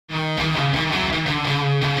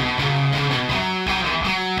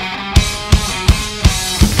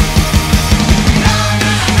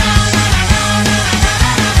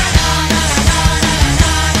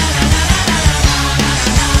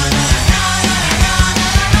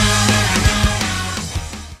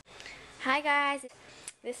guys,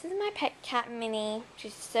 this is my pet cat Minnie.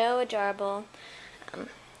 She's so adorable. Come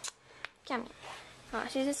here. Oh,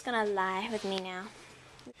 she's just gonna lie with me now.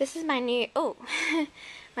 This is my new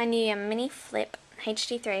my new mini flip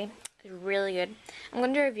HD3. It's really good. I'm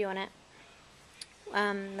gonna do a review on it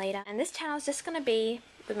later. And this channel is just gonna be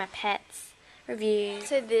with my pets reviews.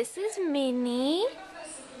 So this is Minnie.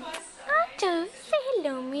 Say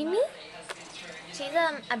hello, Minnie. She's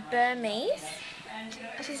a Burmese.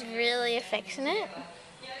 She's really affectionate.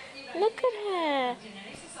 Look at her.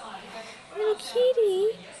 Little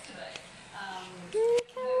kitty. Come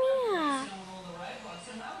here.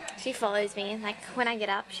 She follows me. Like when I get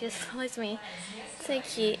up, she just follows me. So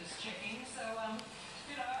cute.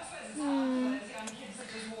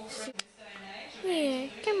 Yeah,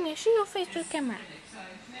 come here. Show your face to the camera.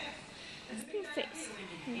 Your face.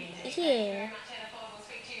 Yeah.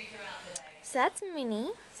 So that's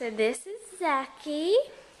Minnie. So this is Zachy.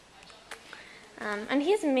 And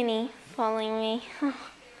here's Minnie following me.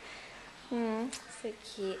 So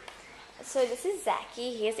cute. So this is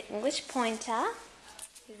Zachy. He's an English pointer.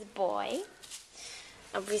 He's a boy.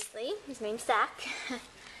 Obviously, his name's Zach.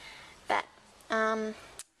 But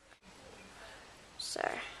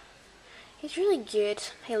so he's really good.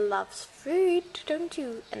 He loves food, don't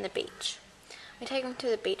you? And the beach. We take him to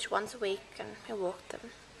the beach once a week, and we walk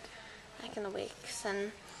them like in the weeks.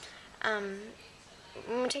 And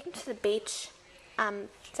when we take him to the beach,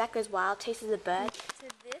 Zach goes wild, chases the bird. So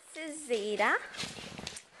this is Zeta.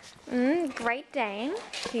 Great Dane.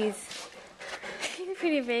 She's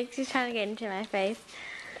pretty big. She's trying to get into my face.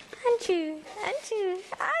 Aren't you? Aren't you?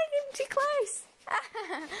 I'm too close.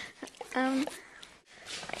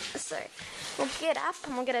 So we'll get up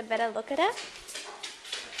and we'll get a better look at her.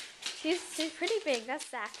 She's pretty big. That's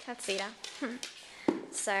Zach. That's Zeta.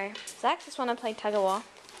 So Zach just want to play tug of war.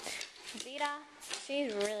 Zeta, she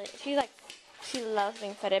loves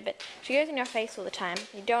being fed, but she goes in your face all the time.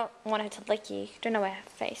 You don't want her to lick you. You don't know where her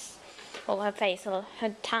face, or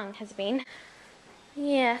her tongue has been.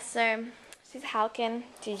 Yeah, so she's Halkin.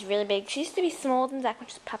 She's really big. She used to be smaller than Zach,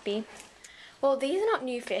 which is a puppy. Well, these are not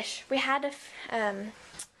new fish. We had a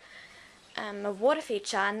water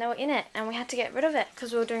feature, and they were in it, and we had to get rid of it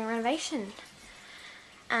because we were doing renovation.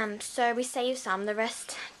 So we saved some. The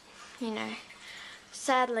rest,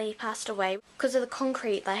 sadly passed away because of the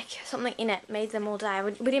concrete. Like something in it made them all die.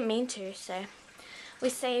 We didn't mean to, so we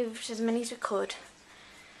saved as many as we could.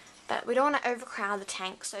 But we don't want to overcrowd the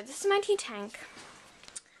tank. So this is my tea tank.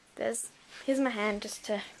 Here's my hand just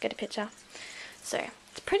to get a picture. So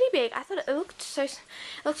it's pretty big. I thought it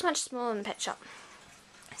looks much smaller than the pet shop.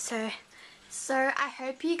 So I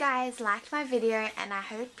hope you guys liked my video, and I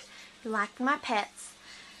hope you liked my pets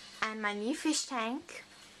and my new fish tank.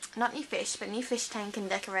 Not new fish, but new fish tank and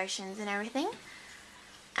decorations and everything.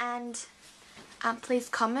 And please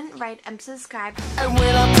comment, rate and subscribe. And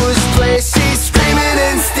when I push play, she's screaming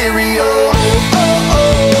in stereo. Oh, oh,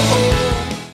 oh, oh.